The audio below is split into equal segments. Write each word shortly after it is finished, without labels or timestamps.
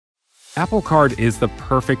Apple Card is the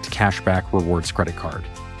perfect cashback rewards credit card.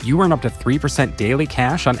 You earn up to 3% daily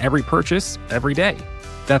cash on every purchase every day.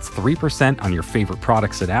 That's 3% on your favorite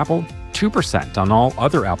products at Apple, 2% on all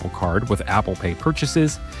other Apple Card with Apple Pay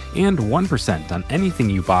purchases, and 1% on anything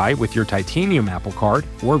you buy with your titanium Apple Card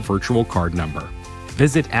or virtual card number.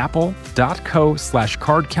 Visit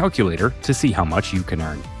apple.co/card calculator to see how much you can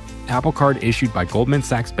earn. Apple Card issued by Goldman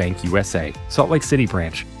Sachs Bank USA, Salt Lake City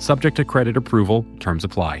branch, subject to credit approval, terms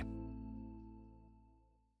apply.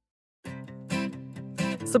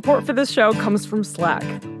 Support for this show comes from Slack.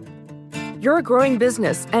 You're a growing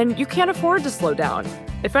business and you can't afford to slow down.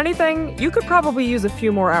 If anything, you could probably use a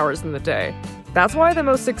few more hours in the day. That's why the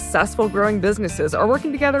most successful growing businesses are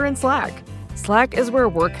working together in Slack. Slack is where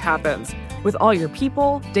work happens, with all your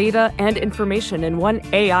people, data, and information in one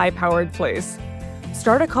AI-powered place.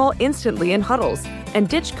 Start a call instantly in huddles and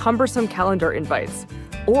ditch cumbersome calendar invites.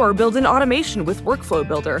 Or build an automation with Workflow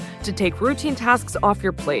Builder to take routine tasks off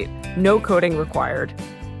your plate. No coding required.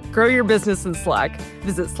 Grow your business in Slack.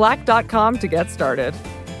 Visit slack.com to get started.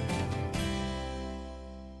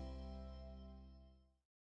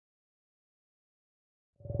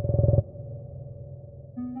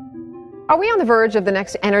 Are we on the verge of the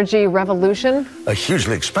next energy revolution? A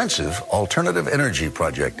hugely expensive alternative energy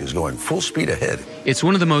project is going full speed ahead. It's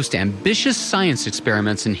one of the most ambitious science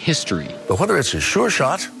experiments in history. But whether it's a sure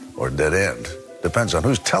shot or dead end depends on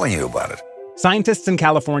who's telling you about it. Scientists in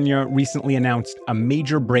California recently announced a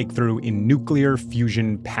major breakthrough in nuclear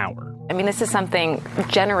fusion power. I mean, this is something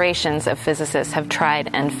generations of physicists have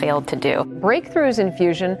tried and failed to do. Breakthroughs in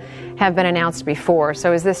fusion have been announced before,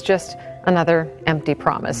 so is this just another empty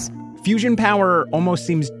promise? Fusion power almost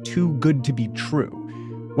seems too good to be true.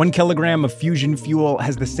 1 kilogram of fusion fuel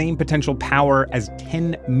has the same potential power as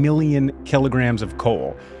 10 million kilograms of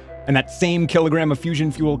coal. And that same kilogram of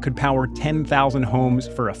fusion fuel could power 10,000 homes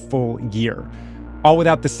for a full year, all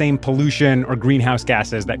without the same pollution or greenhouse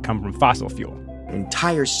gases that come from fossil fuel.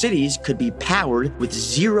 Entire cities could be powered with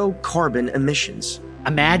zero carbon emissions.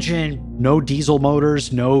 Imagine no diesel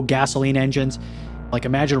motors, no gasoline engines. Like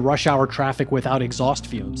imagine rush hour traffic without exhaust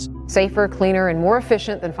fumes. Safer, cleaner, and more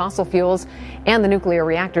efficient than fossil fuels and the nuclear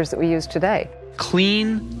reactors that we use today.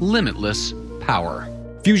 Clean, limitless power.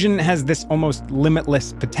 Fusion has this almost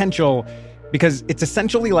limitless potential because it's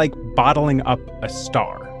essentially like bottling up a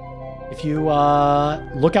star. If you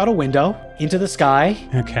look out a window into the sky,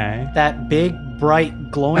 okay, that big,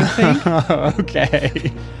 bright, glowing thing,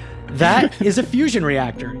 okay, that is a fusion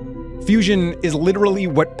reactor. Fusion is literally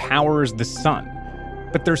what powers the sun.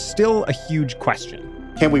 But there's still a huge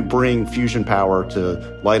question. Can we bring fusion power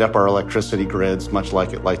to light up our electricity grids, much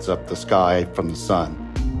like it lights up the sky from the sun?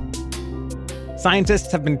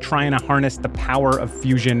 Scientists have been trying to harness the power of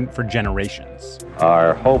fusion for generations.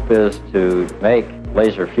 Our hope is to make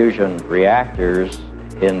laser fusion reactors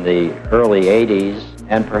in the early 80s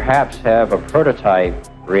and perhaps have a prototype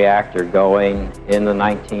reactor going in the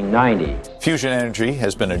 1990s. Fusion energy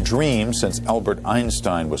has been a dream since Albert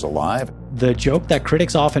Einstein was alive. The joke that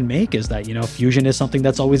critics often make is that, fusion is something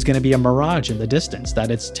that's always going to be a mirage in the distance, that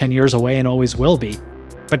it's 10 years away and always will be.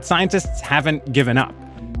 But scientists haven't given up.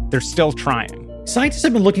 They're still trying. Scientists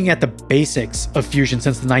have been looking at the basics of fusion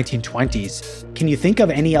since the 1920s. Can you think of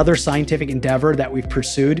any other scientific endeavor that we've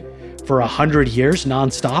pursued for 100 years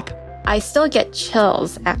nonstop? I still get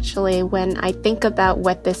chills, actually, when I think about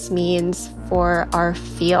what this means for our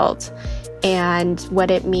field and what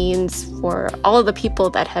it means for all of the people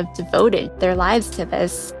that have devoted their lives to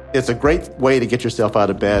this. It's a great way to get yourself out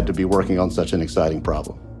of bed to be working on such an exciting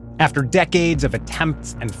problem. After decades of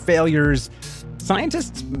attempts and failures,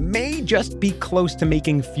 scientists may just be close to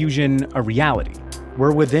making fusion a reality.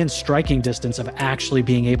 We're within striking distance of actually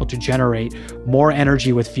being able to generate more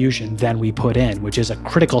energy with fusion than we put in, which is a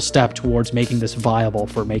critical step towards making this viable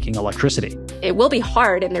for making electricity. It will be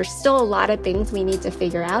hard, and there's still a lot of things we need to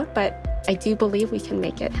figure out, but I do believe we can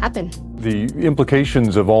make it happen. The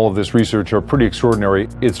implications of all of this research are pretty extraordinary.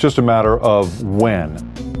 It's just a matter of when.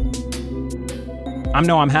 I'm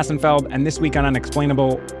Noam Hassenfeld, and this week on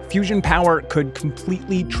Unexplainable, fusion power could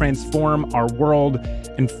completely transform our world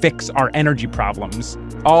and fix our energy problems,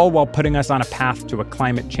 all while putting us on a path to a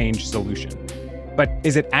climate change solution. But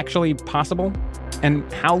is it actually possible? And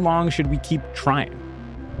how long should we keep trying?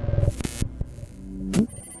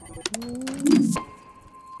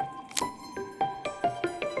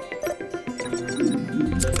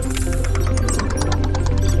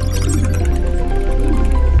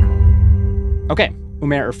 Okay,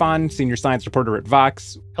 Umair Irfan, senior science reporter at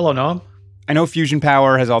Vox. Hello, Noam. I know fusion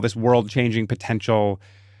power has all this world-changing potential,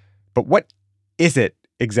 but what is it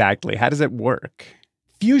exactly? How does it work?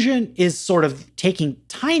 Fusion is sort of taking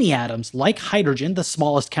tiny atoms like hydrogen, the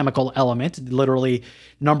smallest chemical element, literally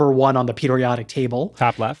number 1 on the periodic table.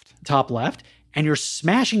 Top left. And you're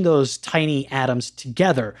smashing those tiny atoms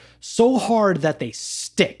together so hard that they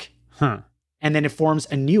stick. And then it forms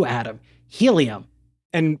a new atom, helium.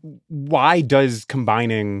 And why does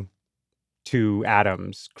combining two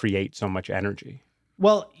atoms create so much energy?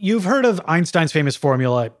 Well, you've heard of Einstein's famous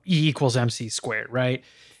formula, E equals mc squared, right?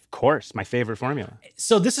 Of course, my favorite formula.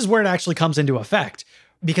 So this is where it actually comes into effect.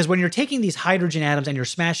 Because when you're taking these hydrogen atoms and you're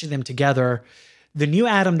smashing them together, the new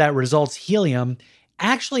atom that results, helium,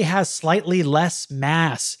 actually has slightly less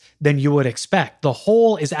mass than you would expect. The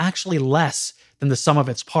whole is actually less than the sum of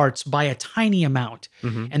its parts by a tiny amount.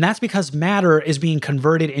 And that's because matter is being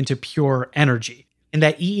converted into pure energy. In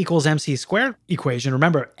that E equals mc squared equation,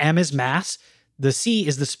 remember, m is mass, the c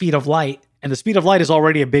is the speed of light, and the speed of light is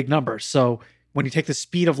already a big number. So when you take the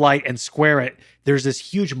speed of light and square it, there's this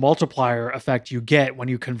huge multiplier effect you get when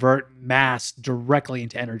you convert mass directly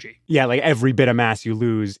into energy. Yeah, like every bit of mass you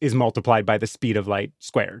lose is multiplied by the speed of light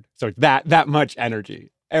squared. So it's that much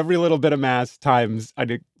energy. Every little bit of mass times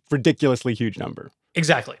a ridiculously huge number.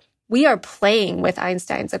 Exactly. We are playing with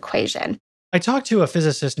Einstein's equation. I talked to a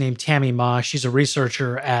physicist named Tammy Ma. She's a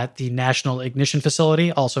researcher at the National Ignition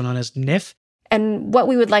Facility, also known as NIF. And what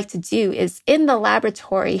we would like to do is, in the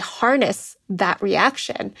laboratory, harness that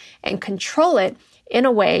reaction and control it in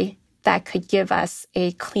a way that could give us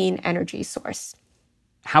a clean energy source.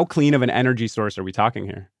 How clean of an energy source are we talking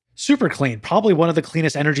here? Super clean. Probably one of the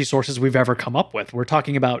cleanest energy sources we've ever come up with. We're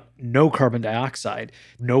talking about no carbon dioxide,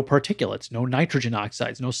 no particulates, no nitrogen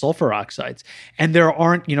oxides, no sulfur oxides. And there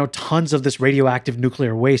aren't, tons of this radioactive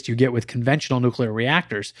nuclear waste you get with conventional nuclear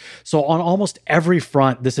reactors. So on almost every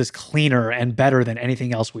front, this is cleaner and better than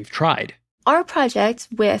anything else we've tried. Our project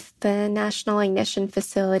with the National Ignition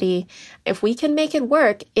Facility, if we can make it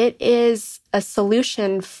work, it is a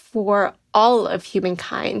solution for all of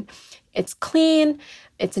humankind. It's clean,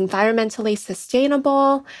 it's environmentally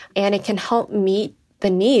sustainable, and it can help meet the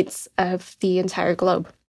needs of the entire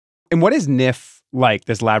globe. And what is NIF like,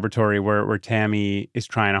 this laboratory where Tammy is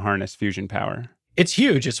trying to harness fusion power? It's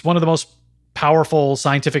huge. It's one of the most powerful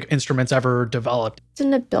scientific instruments ever developed. It's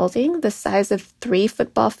in a building the size of 3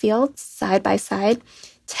 football fields, side by side,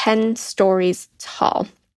 10 stories tall.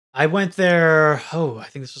 I went there, I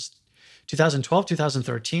think this was 2012,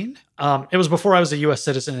 2013. It was before I was a U.S.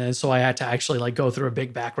 citizen, and so I had to actually go through a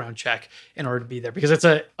big background check in order to be there, because it's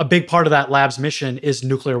a big part of that lab's mission is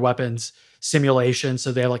nuclear weapons simulation.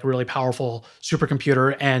 So they have a really powerful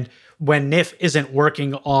supercomputer, and when NIF isn't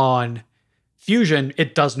working on fusion,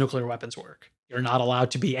 it does nuclear weapons work. You're not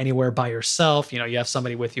allowed to be anywhere by yourself. You have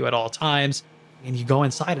somebody with you at all times. And you go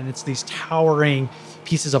inside and it's these towering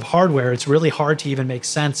pieces of hardware. It's really hard to even make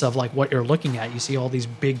sense of what you're looking at. You see all these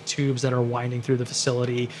big tubes that are winding through the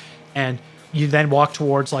facility. And you then walk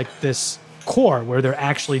towards this core where they're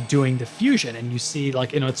actually doing the fusion. And you see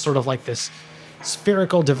it's sort of like this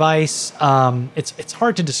spherical device. It's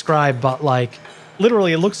hard to describe, but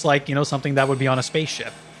literally it looks like, something that would be on a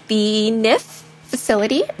spaceship. The NIF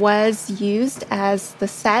facility was used as the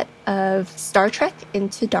set of Star Trek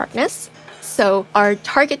Into Darkness. So our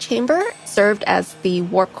target chamber served as the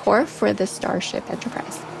warp core for the Starship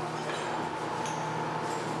Enterprise.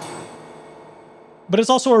 But it's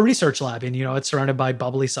also a research lab, and it's surrounded by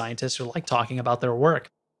bubbly scientists who like talking about their work.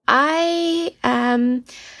 I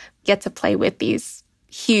get to play with these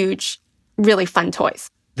huge, really fun toys.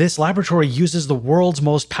 This laboratory uses the world's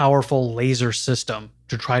most powerful laser system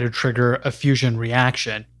to try to trigger a fusion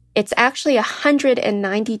reaction. It's actually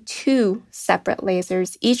 192 separate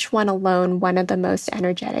lasers, each one alone one of the most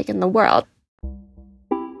energetic in the world.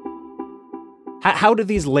 How do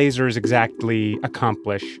these lasers exactly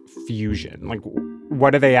accomplish fusion?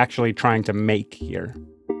 What are they actually trying to make here?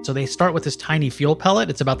 So they start with this tiny fuel pellet.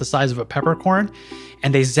 It's about the size of a peppercorn,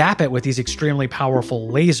 and they zap it with these extremely powerful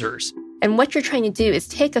lasers. And what you're trying to do is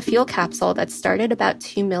take a fuel capsule that started about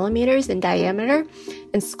 2 millimeters in diameter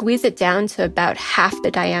and squeeze it down to about half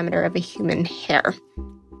the diameter of a human hair,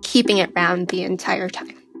 keeping it round the entire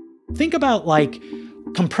time. Think about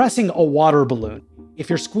compressing a water balloon. If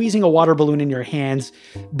you're squeezing a water balloon in your hands,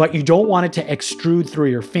 but you don't want it to extrude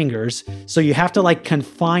through your fingers, so you have to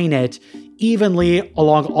confine it evenly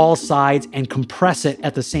along all sides and compress it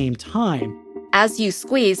at the same time. As you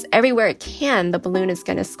squeeze, everywhere it can, the balloon is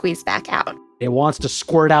going to squeeze back out. It wants to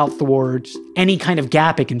squirt out towards any kind of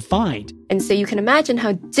gap it can find. And so you can imagine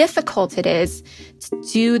how difficult it is to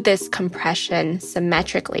do this compression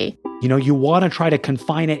symmetrically. You want to try to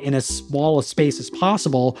confine it in as small a space as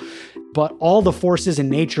possible. but all the forces in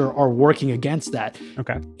nature are working against that.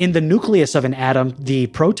 Okay. In the nucleus of an atom, the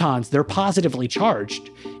protons, they're positively charged.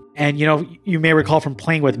 And, you may recall from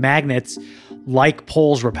playing with magnets, like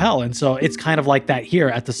poles repel. And so it's kind of like that here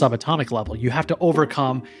at the subatomic level. You have to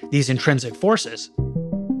overcome these intrinsic forces.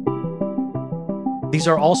 These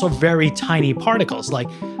are also very tiny particles. Like,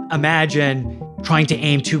 imagine trying to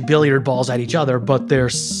aim 2 billiard balls at each other, but they're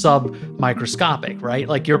sub-microscopic, right?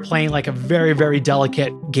 Like, you're playing like a very, very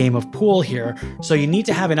delicate game of pool here. So you need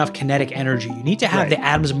to have enough kinetic energy. You need to have the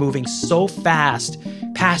atoms moving so fast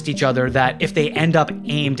past each other that if they end up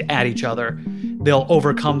aimed at each other, they'll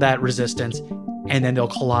overcome that resistance, and then they'll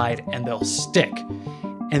collide and they'll stick.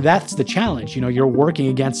 And that's the challenge. You're working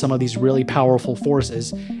against some of these really powerful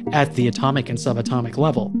forces at the atomic and subatomic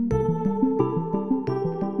level.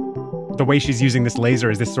 The way she's using this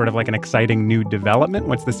laser, is this sort of like an exciting new development?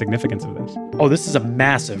 What's the significance of this? Oh, this is a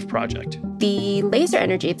massive project. The laser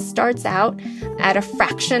energy starts out at a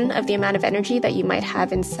fraction of the amount of energy that you might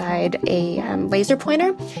have inside a laser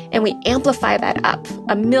pointer, and we amplify that up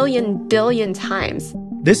 1,000,000 billion times.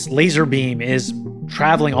 This laser beam is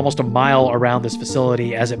traveling almost a mile around this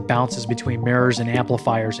facility as it bounces between mirrors and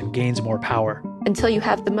amplifiers and gains more power. Until you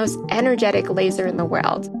have the most energetic laser in the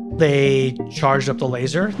world. They charged up the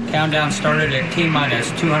laser. Countdown started at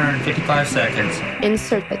T-minus 255 seconds.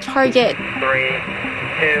 Insert the target. 3,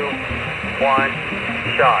 2, 1,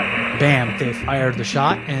 shot. Bam, they fired the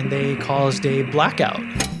shot and they caused a blackout.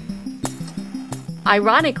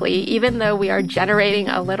 Ironically, even though we are generating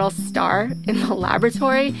a little star in the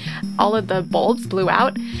laboratory, all of the bulbs blew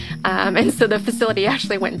out, and so the facility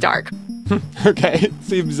actually went dark. Okay,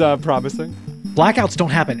 seems promising. Blackouts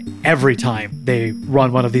don't happen every time they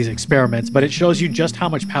run one of these experiments, but it shows you just how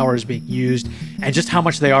much power is being used and just how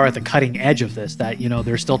much they are at the cutting edge of this, that,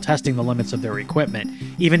 they're still testing the limits of their equipment.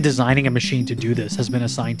 Even designing a machine to do this has been a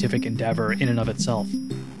scientific endeavor in and of itself.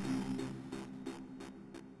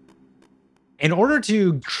 In order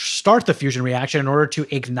to start the fusion reaction, in order to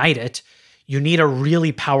ignite it, you need a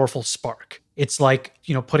really powerful spark. It's like,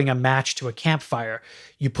 putting a match to a campfire.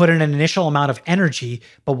 You put in an initial amount of energy,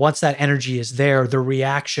 but once that energy is there, the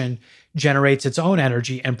reaction generates its own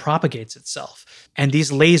energy and propagates itself. And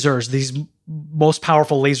these lasers, these most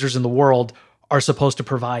powerful lasers in the world, are supposed to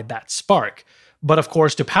provide that spark. But of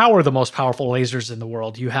course, to power the most powerful lasers in the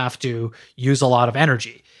world, you have to use a lot of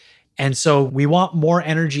energy. And so we want more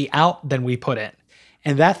energy out than we put in.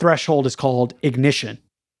 And that threshold is called ignition.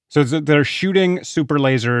 So they're shooting super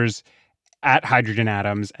lasers at hydrogen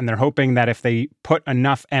atoms, and they're hoping that if they put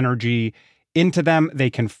enough energy into them, they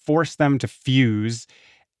can force them to fuse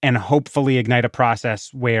and hopefully ignite a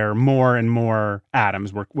process where more and more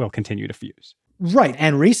atoms will continue to fuse. Right.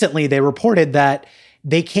 And recently they reported that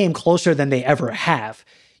they came closer than they ever have.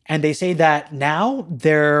 And they say that now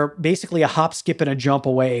they're basically a hop, skip, and a jump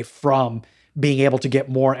away from being able to get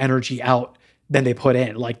more energy out than they put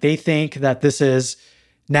in. Like, they think that this is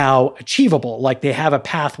now achievable. Like, they have a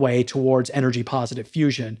pathway towards energy positive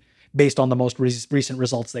fusion based on the most recent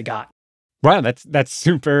results they got. Wow, that's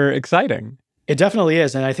super exciting. It definitely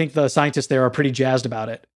is. And I think the scientists there are pretty jazzed about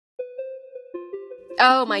it.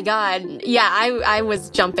 Oh my God. Yeah, I was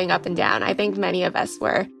jumping up and down. I think many of us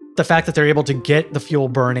were. The fact that they're able to get the fuel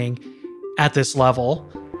burning at this level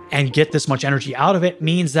and get this much energy out of it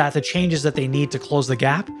means that the changes that they need to close the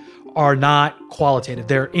gap are not qualitative.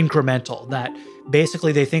 They're incremental. That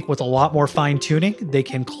basically they think with a lot more fine tuning, they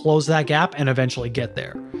can close that gap and eventually get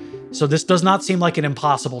there. So this does not seem like an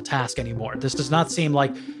impossible task anymore. This does not seem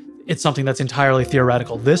like it's something that's entirely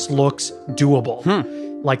theoretical. This looks doable.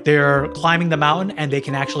 Like they're climbing the mountain and they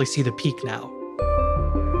can actually see the peak now.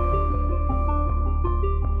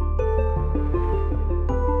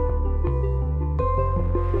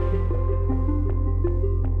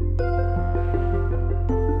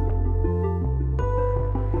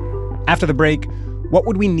 After the break, what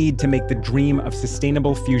would we need to make the dream of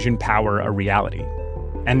sustainable fusion power a reality?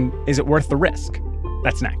 And is it worth the risk?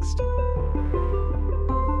 That's next.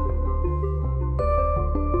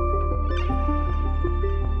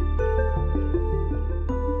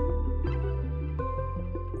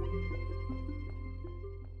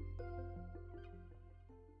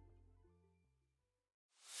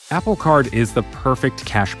 Apple Card is the perfect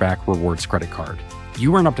cashback rewards credit card.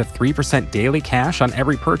 You earn up to 3% daily cash on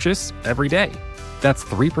every purchase every day. That's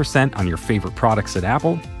 3% on your favorite products at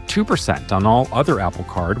Apple, 2% on all other Apple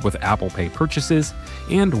Card with Apple Pay purchases,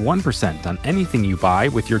 and 1% on anything you buy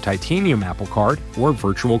with your titanium Apple Card or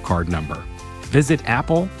virtual card number. Visit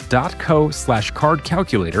apple.co/card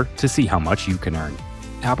calculator to see how much you can earn.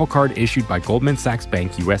 Apple Card issued by Goldman Sachs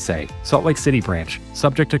Bank USA, Salt Lake City branch,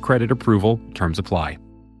 subject to credit approval, terms apply.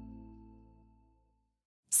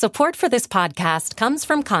 Support for this podcast comes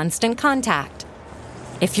from Constant Contact.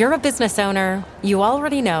 If you're a business owner, you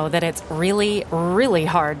already know that it's really, really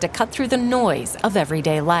hard to cut through the noise of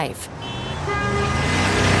everyday life.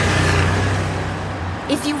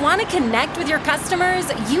 If you want to connect with your customers,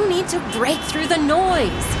 you need to break through the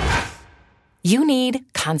noise. You need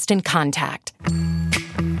Constant Contact.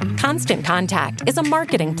 Constant Contact is a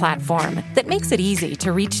marketing platform that makes it easy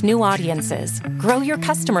to reach new audiences, grow your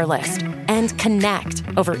customer list, and connect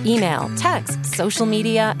over email, text, social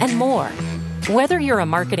media, and more. Whether you're a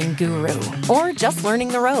marketing guru or just learning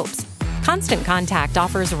the ropes, Constant Contact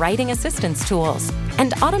offers writing assistance tools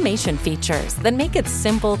and automation features that make it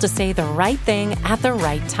simple to say the right thing at the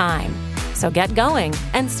right time. So get going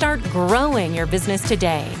and start growing your business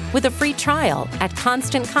today with a free trial at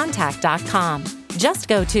ConstantContact.com. Just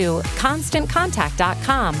go to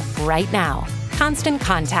ConstantContact.com right now. Constant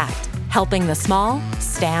Contact, helping the small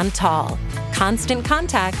stand tall.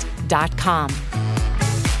 ConstantContact.com.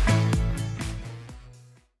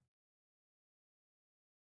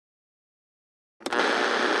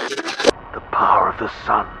 The power of the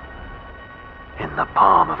sun in the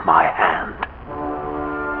palm of my hand.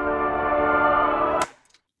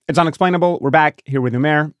 It's Unexplainable. We're back here with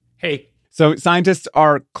Umair. Hey. So scientists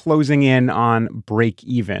are closing in on break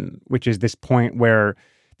even, which is this point where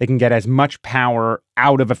they can get as much power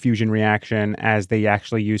out of a fusion reaction as they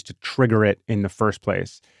actually use to trigger it in the first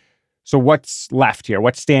place. So what's left here?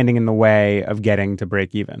 What's standing in the way of getting to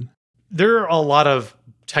break even? There are a lot of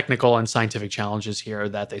technical and scientific challenges here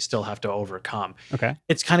that they still have to overcome. Okay.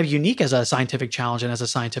 It's kind of unique as a scientific challenge and as a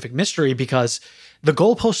scientific mystery because the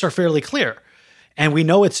goalposts are fairly clear. And we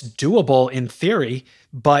know it's doable in theory,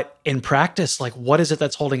 but in practice, like what is it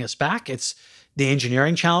that's holding us back? It's the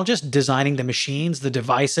engineering challenges, designing the machines, the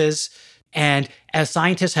devices. And as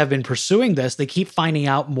scientists have been pursuing this, they keep finding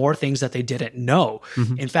out more things that they didn't know.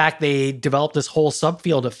 Mm-hmm. In fact, they developed this whole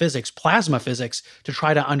subfield of physics, plasma physics, to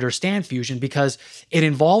try to understand fusion because it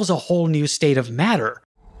involves a whole new state of matter.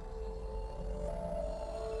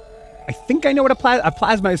 I think I know what a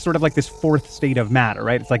plasma is, sort of like this fourth state of matter,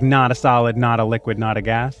 right? It's like not a solid, not a liquid, not a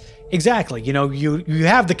gas. Exactly. You know, you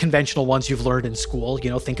have the conventional ones you've learned in school. You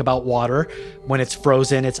know, think about water. When it's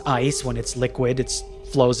frozen, it's ice. When it's liquid, it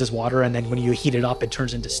flows as water. And then when you heat it up, it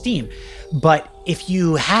turns into steam. But if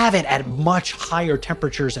you have it at much higher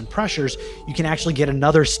temperatures and pressures, you can actually get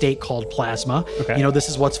another state called plasma. Okay. You know, this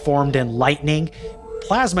is what's formed in lightning.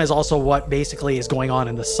 Plasma is also what basically is going on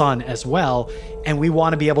in the sun as well. And we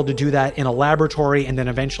want to be able to do that in a laboratory and then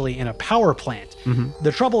eventually in a power plant. Mm-hmm.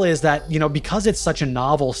 The trouble is that, you know, because it's such a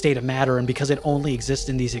novel state of matter and because it only exists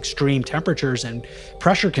in these extreme temperatures and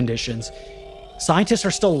pressure conditions, scientists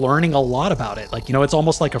are still learning a lot about it. Like, you know, it's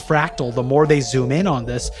almost like a fractal. The more they zoom in on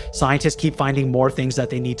this, scientists keep finding more things that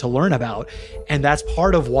they need to learn about. And that's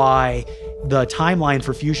part of why the timeline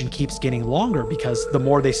for fusion keeps getting longer, because the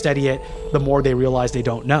more they study it, the more they realize they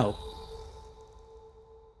don't know.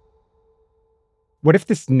 What if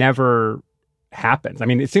this never happens? I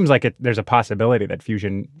mean, it seems like there's a possibility that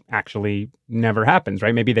fusion actually never happens,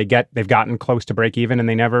 right? Maybe they've gotten close to break even and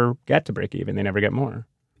they never get to break even. They never get more.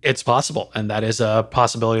 It's possible. And that is a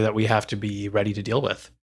possibility that we have to be ready to deal with.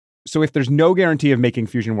 So if there's no guarantee of making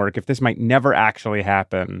fusion work, if this might never actually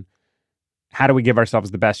happen, how do we give ourselves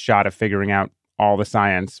the best shot of figuring out all the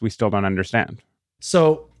science we still don't understand?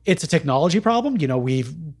 So it's a technology problem. You know,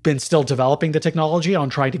 we've been still developing the technology on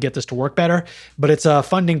trying to get this to work better, but it's a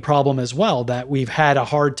funding problem as well, that we've had a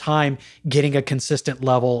hard time getting a consistent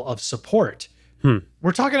level of support.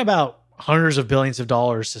 We're talking about hundreds of billions of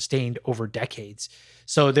dollars sustained over decades.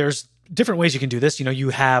 So there's different ways you can do this. You know, you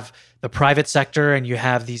have the private sector and you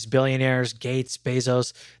have these billionaires, Gates,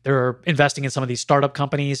 Bezos, they're investing in some of these startup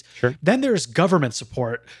companies. Sure. Then there's government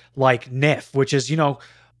support like NIF, which is, you know,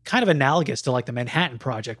 kind of analogous to like the Manhattan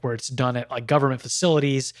Project, where it's done at like government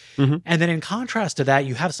facilities. Mm-hmm. And then in contrast to that,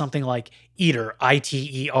 you have something like ITER,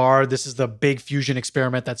 ITER. This is the big fusion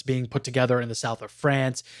experiment that's being put together in the south of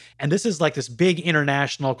France. And this is like this big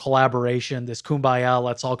international collaboration, this kumbaya,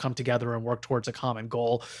 let's all come together and work towards a common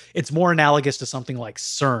goal. It's more analogous to something like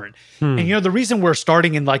CERN. And, you know, the reason we're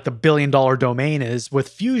starting in like the billion-dollar domain is with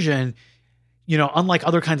fusion, you know, unlike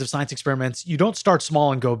other kinds of science experiments, you don't start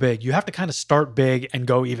small and go big. You have to kind of start big and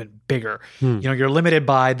go even bigger. You know, you're limited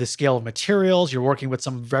by the scale of materials. You're working with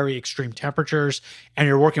some very extreme temperatures, and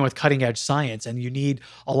you're working with cutting edge science. And you need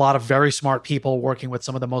a lot of very smart people working with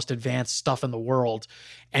some of the most advanced stuff in the world.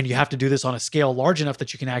 And you have to do this on a scale large enough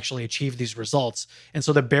that you can actually achieve these results. And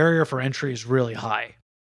so the barrier for entry is really high.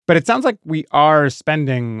 But it sounds like we are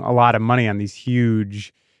spending a lot of money on these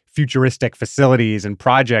huge futuristic facilities and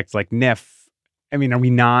projects like NIF. I mean, are we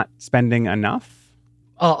not spending enough?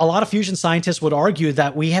 A lot of fusion scientists would argue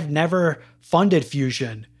that we have never funded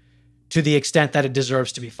fusion to the extent that it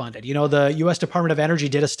deserves to be funded. You know, the US Department of Energy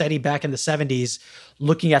did a study back in the 70s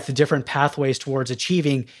looking at the different pathways towards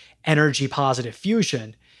achieving energy positive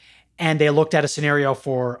fusion. And they looked at a scenario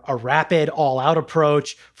for a rapid all-out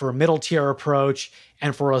approach, for a middle-tier approach,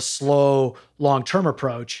 and for a slow long-term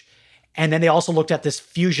approach. And then they also looked at this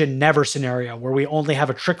fusion never scenario where we only have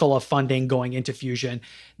a trickle of funding going into fusion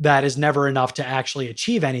that is never enough to actually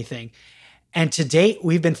achieve anything. And to date,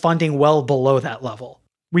 we've been funding well below that level.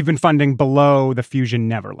 We've been funding below the fusion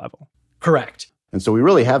never level. Correct. And so we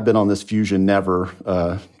really have been on this fusion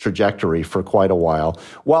never trajectory for quite a while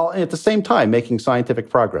at the same time making scientific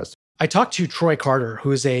progress. I talked to Troy Carter,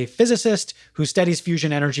 who is a physicist who studies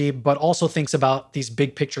fusion energy, but also thinks about these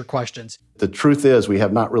big picture questions. The truth is we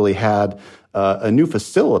have not really had a new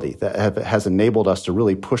facility that has enabled us to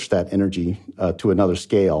really push that energy to another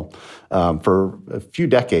scale for a few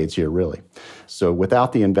decades here, really. So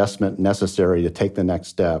without the investment necessary to take the next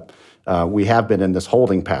step, we have been in this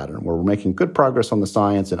holding pattern where we're making good progress on the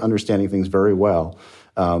science and understanding things very well,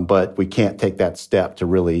 but we can't take that step to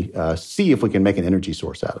really see if we can make an energy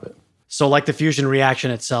source out of it. So like the fusion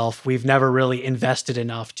reaction itself, we've never really invested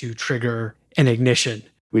enough to trigger an ignition.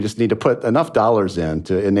 We just need to put enough dollars in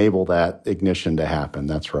to enable that ignition to happen.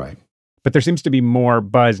 That's right. But there seems to be more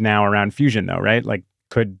buzz now around fusion, though, right? Like,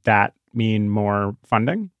 could that mean more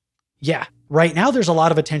funding? Yeah. Right now, there's a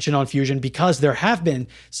lot of attention on fusion because there have been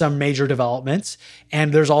some major developments.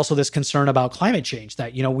 And there's also this concern about climate change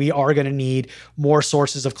that, you know, we are going to need more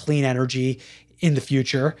sources of clean energy in the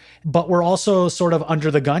future. But we're also sort of under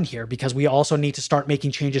the gun here because we also need to start making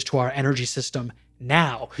changes to our energy system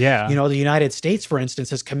now. Yeah. You know, the United States, for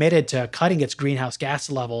instance, has committed to cutting its greenhouse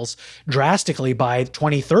gas levels drastically by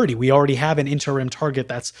 2030. We already have an interim target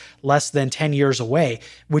that's less than 10 years away,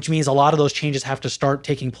 which means a lot of those changes have to start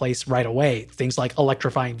taking place right away. Things like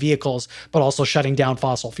electrifying vehicles, but also shutting down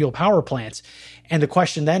fossil fuel power plants. And the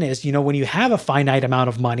question then is, you know, when you have a finite amount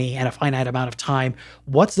of money and a finite amount of time,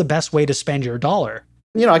 what's the best way to spend your dollar?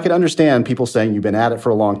 You know, I could understand people saying you've been at it for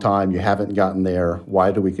a long time, you haven't gotten there,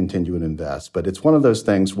 why do we continue to invest? But it's one of those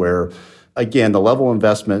things where, again, the level of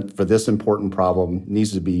investment for this important problem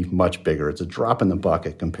needs to be much bigger. It's a drop in the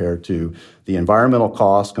bucket compared to the environmental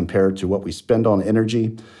costs, compared to what we spend on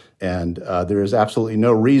energy. And there is absolutely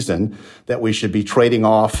no reason that we should be trading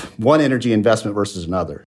off one energy investment versus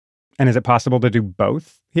another. And is it possible to do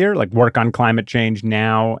both here, like work on climate change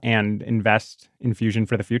now and invest in fusion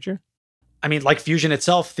for the future? I mean, like fusion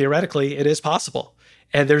itself, theoretically, it is possible.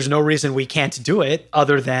 And there's no reason we can't do it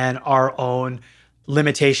other than our own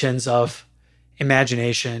limitations of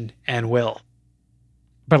imagination and will.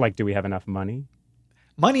 But like, do we have enough money?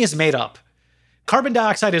 Money is made up. Carbon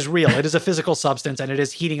dioxide is real. It is a physical substance and it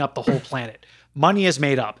is heating up the whole planet. Money is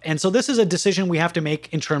made up. And so this is a decision we have to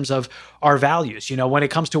make in terms of our values. You know, when it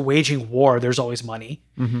comes to waging war, there's always money.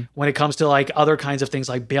 Mm-hmm. When it comes to like other kinds of things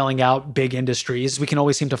like bailing out big industries, we can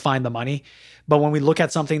always seem to find the money. But when we look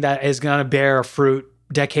at something that is going to bear fruit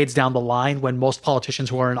decades down the line, when most politicians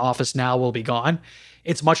who are in office now will be gone,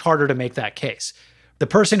 it's much harder to make that case. The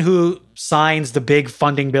person who signs the big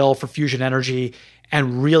funding bill for fusion energy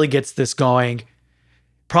and really gets this going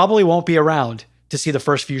probably won't be around to see the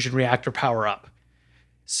first fusion reactor power up.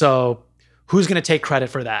 So who's going to take credit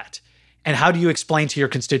for that? And how do you explain to your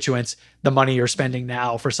constituents the money you're spending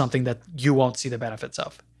now for something that you won't see the benefits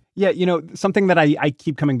of? Yeah, you know, something that I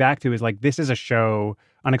keep coming back to is like, this is a show,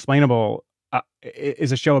 Unexplainable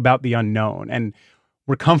is a show about the unknown. And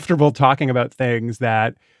we're comfortable talking about things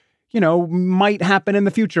that, you know, might happen in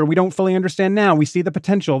the future. We don't fully understand now. We see the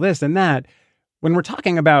potential, this and that. When we're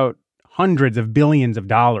talking about hundreds of billions of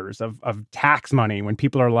dollars of tax money, when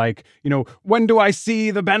people are like, you know, when do I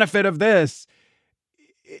see the benefit of this?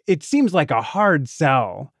 It seems like a hard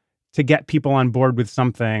sell to get people on board with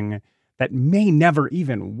something that may never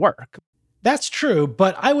even work. That's true,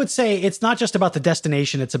 but I would say it's not just about the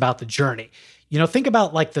destination, it's about the journey. You know, think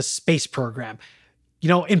about like the space program. You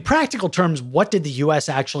know, in practical terms, what did the US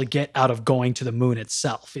actually get out of going to the moon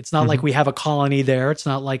itself? It's not like we have a colony there. It's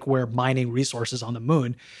not like we're mining resources on the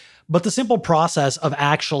moon. But the simple process of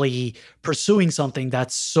actually pursuing something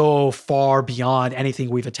that's so far beyond anything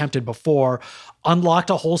we've attempted before unlocked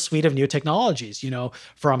a whole suite of new technologies,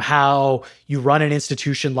 from how you run an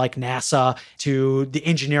institution like NASA to the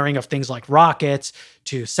engineering of things like rockets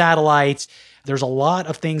to satellites. There's a lot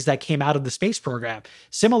of things that came out of the space program.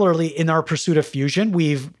 Similarly, in our pursuit of fusion,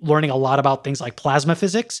 we've learning a lot about things like plasma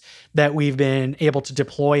physics that we've been able to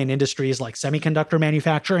deploy in industries like semiconductor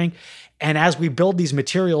manufacturing. And as we build these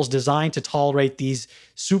materials designed to tolerate these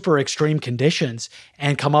super extreme conditions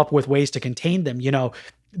and come up with ways to contain them,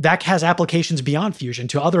 that has applications beyond fusion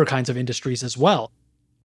to other kinds of industries as well.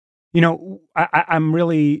 I'm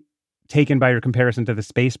really taken by your comparison to the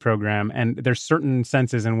space program. And there's certain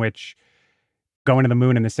senses in which going to the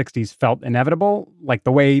moon in the 60s felt inevitable. Like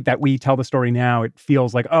the way that we tell the story now, it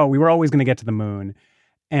feels like, we were always going to get to the moon.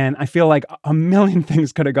 And I feel like a million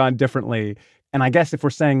things could have gone differently. And I guess if we're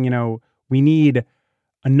saying, we need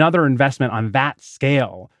another investment on that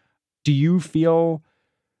scale, do you feel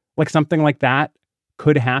like something like that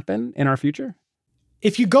could happen in our future?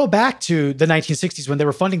 If you go back to the 1960s when they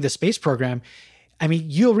were funding the space program,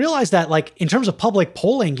 you'll realize that in terms of public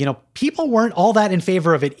polling, people weren't all that in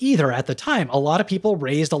favor of it either at the time. A lot of people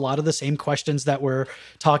raised a lot of the same questions that we're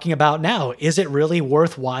talking about now. Is it really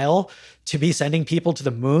worthwhile to be sending people to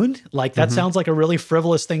the moon? That sounds like a really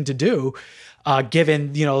frivolous thing to do,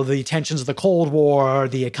 given, the tensions of the Cold War,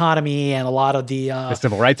 the economy, and a lot of the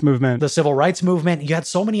civil rights movement. The civil rights movement. You had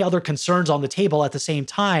so many other concerns on the table at the same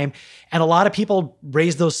time. And a lot of people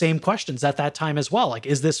raised those same questions at that time as well.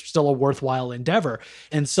 Is this still a worthwhile endeavor?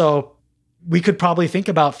 And so we could probably think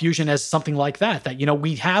about fusion as something like that,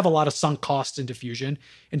 we have a lot of sunk costs into fusion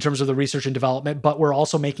in terms of the research and development, but we're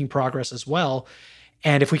also making progress as well.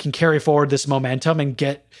 And if we can carry forward this momentum and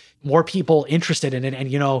get more people interested in it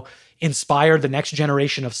and, inspire the next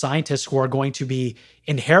generation of scientists who are going to be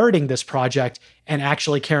inheriting this project and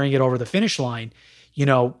actually carrying it over the finish line,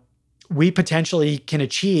 we potentially can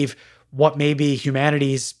achieve what may be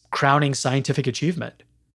humanity's crowning scientific achievement.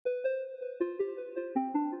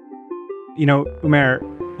 Umair,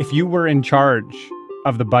 if you were in charge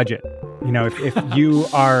of the budget, if you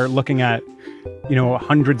are looking at,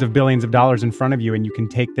 hundreds of billions of dollars in front of you and you can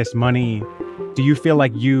take this money, do you feel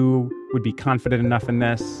like you would be confident enough in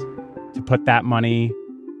this to put that money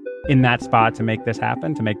in that spot to make this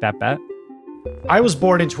happen, to make that bet? I was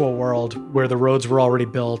born into a world where the roads were already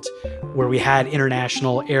built, where we had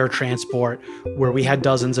international air transport, where we had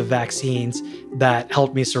dozens of vaccines that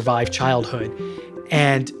helped me survive childhood.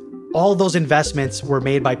 And all of those investments were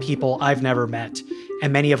made by people I've never met,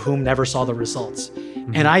 and many of whom never saw the results.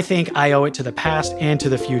 Mm-hmm. And I think I owe it to the past and to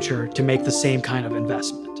the future to make the same kind of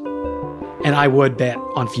investment. And I would bet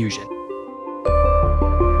on fusion.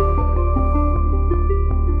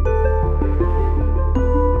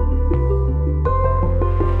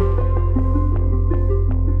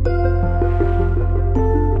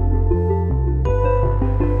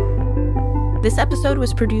 This episode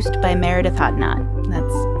was produced by Meredith Hodnott,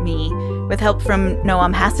 that's me, with help from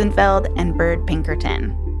Noam Hassenfeld and Bird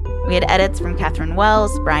Pinkerton. We had edits from Catherine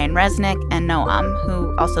Wells, Brian Resnick, and Noam,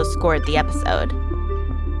 who also scored the episode.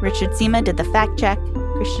 Richard Sima did the fact check,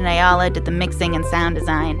 Christian Ayala did the mixing and sound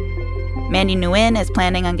design, Mandy Nguyen is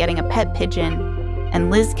planning on getting a pet pigeon,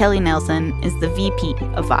 and Liz Kelly Nelson is the VP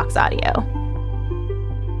of Vox Audio.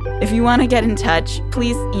 If you want to get in touch,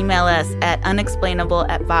 please email us at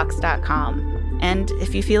unexplainable@vox.com. And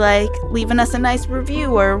if you feel like leaving us a nice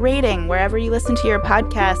review or a rating wherever you listen to your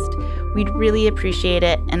podcast, we'd really appreciate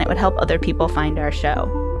it, and it would help other people find our show.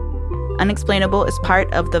 Unexplainable is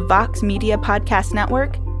part of the Vox Media Podcast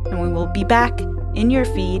Network, and we will be back in your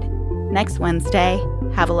feed next Wednesday.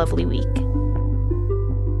 Have a lovely week.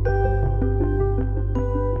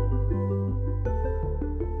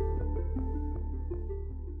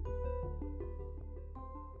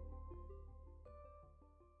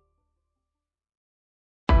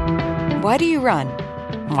 Why do you run?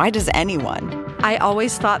 Why does anyone? I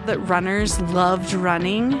always thought that runners loved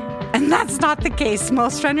running, and that's not the case.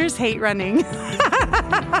 Most runners hate running,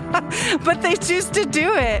 but they choose to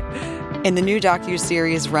do it. In the new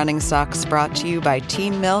docuseries Running Sucks, brought to you by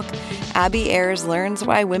Teen Milk, Abby Ayers learns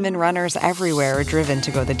why women runners everywhere are driven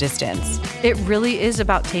to go the distance. It really is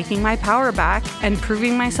about taking my power back and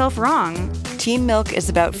proving myself wrong. Teen Milk is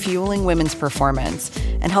about fueling women's performance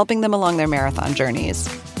and helping them along their marathon journeys.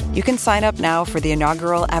 You can sign up now for the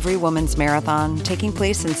inaugural Every Woman's Marathon taking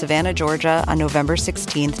place in Savannah, Georgia on November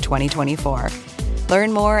 16th, 2024.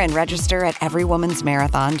 Learn more and register at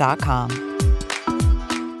everywomansmarathon.com.